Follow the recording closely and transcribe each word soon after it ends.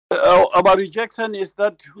our rejection is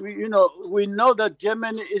that we know that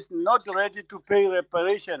Germany is not ready to pay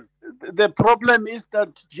reparation. The problem is that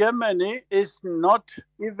Germany is not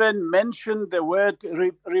even mention the word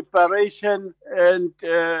reparation and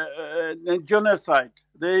genocide.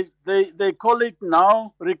 They call it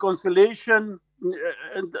now reconciliation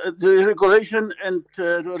and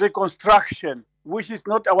reconstruction, which is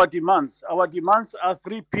not our demands. Our demands are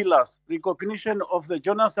three pillars: recognition of the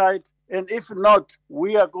genocide, and if not,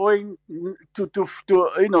 we are going to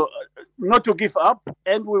not to give up,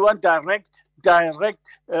 and we want direct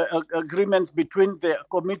agreements between the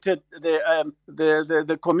committed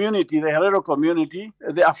the community, the Herero community,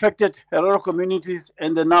 the affected Herero communities,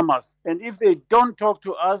 and the Namas. And if they don't talk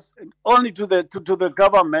to us, only to the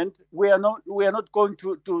government, we are not going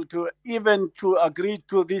to even to agree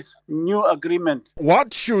to this new agreement.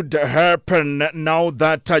 What should happen now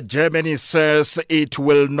that Germany says it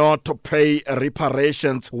will not pay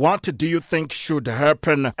reparations? What do you think should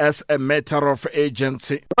happen as a matter of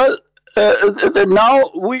agency? Well,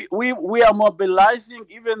 now we are mobilizing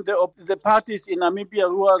even the parties in Namibia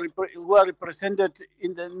who are represented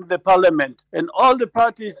in the parliament, and all the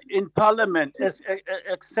parties in parliament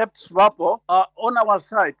except SWAPO are on our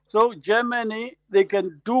side. So Germany, they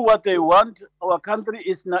can do what they want. Our country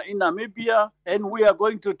is in Namibia, and we are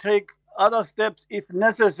going to take other steps if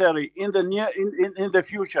necessary in the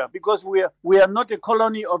future, because we are not a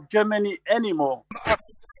colony of Germany anymore.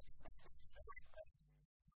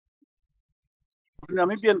 The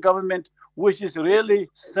Namibian government wishes really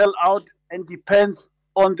sell out and depends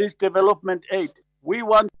on this development aid. We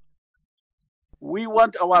want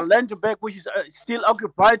our land back, which is still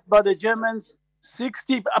occupied by the Germans.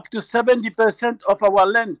 60 up to 70% of our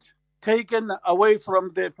land taken away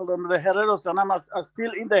from the Hereros and Namas are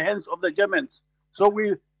still in the hands of the Germans. So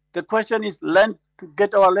the question is to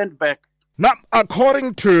get our land back. Now,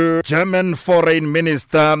 according to German Foreign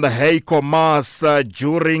Minister Heiko Maas,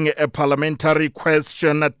 during a parliamentary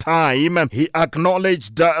question time, he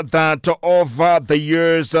acknowledged that over the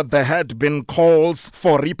years there had been calls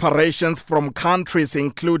for reparations from countries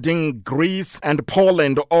including Greece and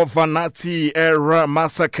Poland over Nazi-era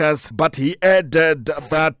massacres, but he added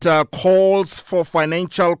that calls for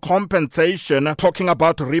financial compensation, talking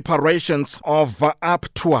about reparations of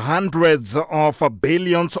up to hundreds of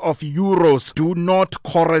billions of euros, do not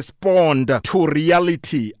correspond to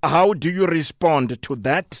reality. How do you respond to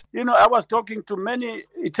that? I was talking to many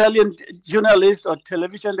Italian journalists on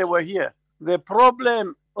television. They were here. The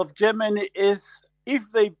problem of Germany is if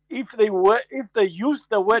they use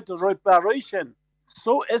the word reparation,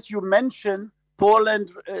 so as you mentioned,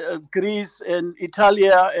 Poland, Greece, and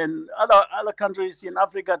Italia, and other countries in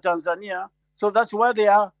Africa, Tanzania. So that's why they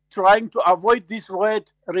are trying to avoid this word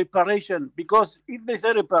reparation, because if they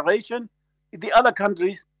say reparation, the other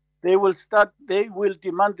countries they will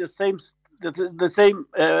demand the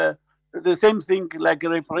same thing like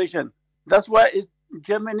reparation. That's why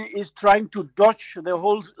Germany is trying to dodge the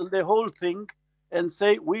whole thing and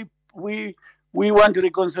say we want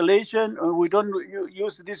reconciliation, and we don't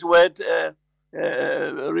use this word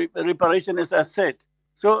reparation, as I said.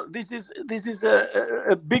 So this is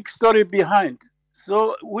a big story behind.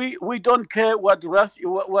 So we don't care what Russia,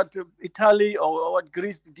 what Italy or what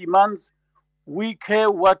Greece demands. We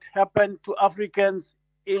care what happened to Africans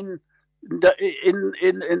in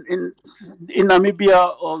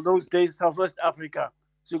Namibia or those days, Southwest Africa.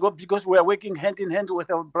 So because we are working hand in hand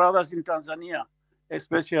with our brothers in Tanzania,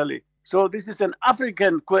 especially. So this is an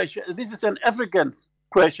African question. This is an African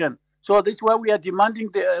question. So this is why we are demanding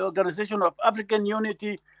the Organization of African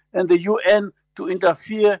Unity and the UN to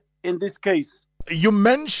interfere in this case. You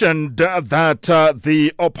mentioned that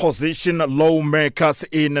the opposition lawmakers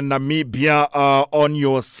in Namibia are on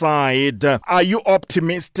your side. Are you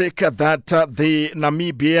optimistic that the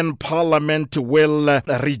Namibian parliament will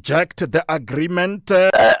reject the agreement?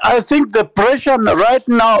 I think the pressure right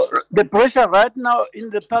now in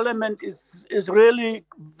the parliament is really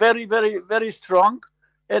very, very, very strong.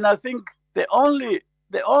 And I think the only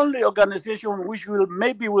organization which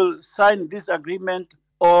will sign this agreement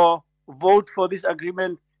or vote for this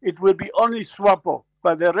agreement, it will be only SWAPO.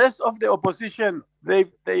 But the rest of the opposition, they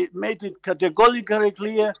made it categorically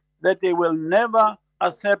clear that they will never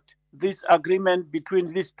accept this agreement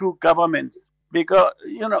between these two governments. Because,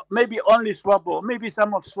 maybe only SWAPO, maybe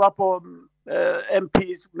some of SWAPO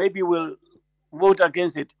MPs maybe will vote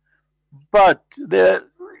against it. But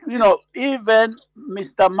even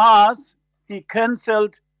Mr. Maas, he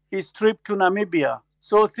cancelled his trip to Namibia.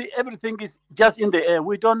 So everything is just in the air.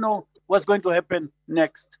 We don't know what's going to happen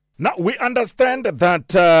next. Now, we understand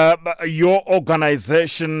that your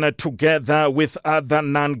organization, together with other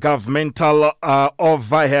non-governmental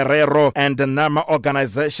Ova Herero and Nama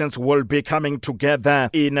organizations, will be coming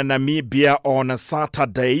together in Namibia on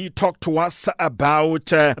Saturday. Talk to us about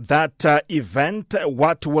that event.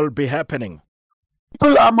 What will be happening?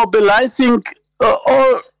 People are mobilizing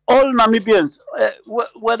all Namibians,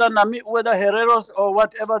 whether Hereros or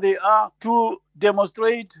whatever they are, to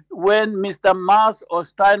demonstrate when Mr. Mas or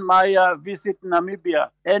Steinmeier visit Namibia.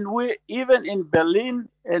 And we, even in Berlin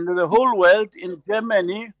and the whole world, in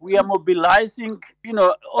Germany, we are mobilizing,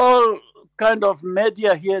 all kind of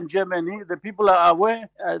media here in Germany. The people are aware.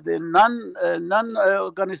 The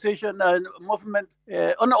non-organization movement,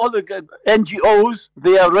 on all the NGOs,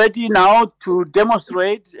 they are ready now to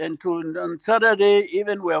demonstrate. And on Saturday,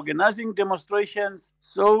 even we're organizing demonstrations.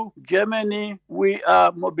 So Germany, we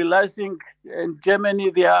are mobilizing. In Germany,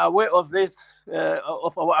 they are aware of this,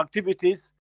 of our activities.